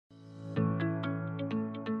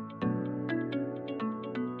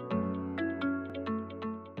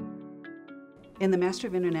In the Master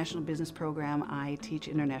of International Business program, I teach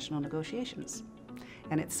international negotiations.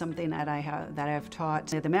 And it's something that I've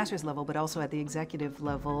taught at the master's level, but also at the executive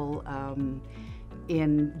level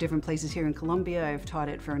in different places here in Colombia. I've taught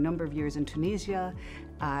it for a number of years in Tunisia.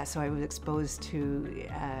 So I was exposed to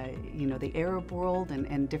the Arab world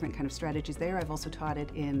and different kind of strategies there. I've also taught it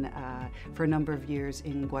for a number of years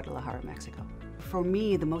in Guadalajara, Mexico. For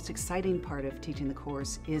me, the most exciting part of teaching the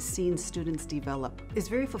course is seeing students develop. It's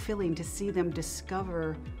very fulfilling to see them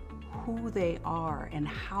discover who they are and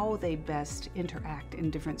how they best interact in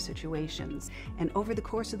different situations. And over the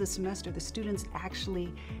course of the semester, the students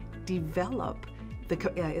actually develop the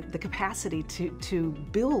capacity to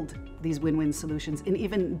build these win-win solutions and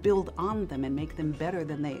even build on them and make them better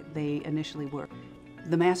than they initially were.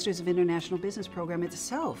 The Masters of International Business program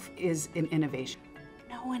itself is an innovation.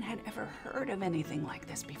 No one had ever heard of anything like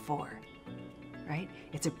this before, right?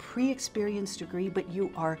 It's a pre-experienced degree, but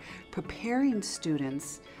you are preparing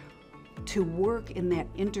students to work in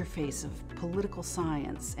that interface of political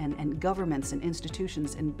science and governments and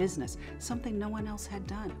institutions and business, something no one else had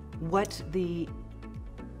done. What the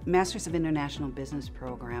Masters of International Business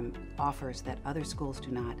program offers that other schools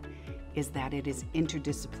do not is that it is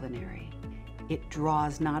interdisciplinary. It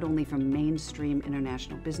draws not only from mainstream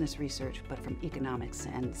international business research, but from economics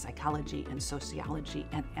and psychology and sociology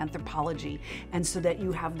and anthropology, and so that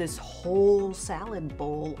you have this whole salad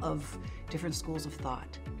bowl of different schools of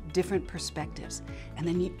thought, different perspectives, and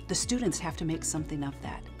then the students have to make something of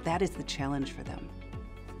that. That is the challenge for them.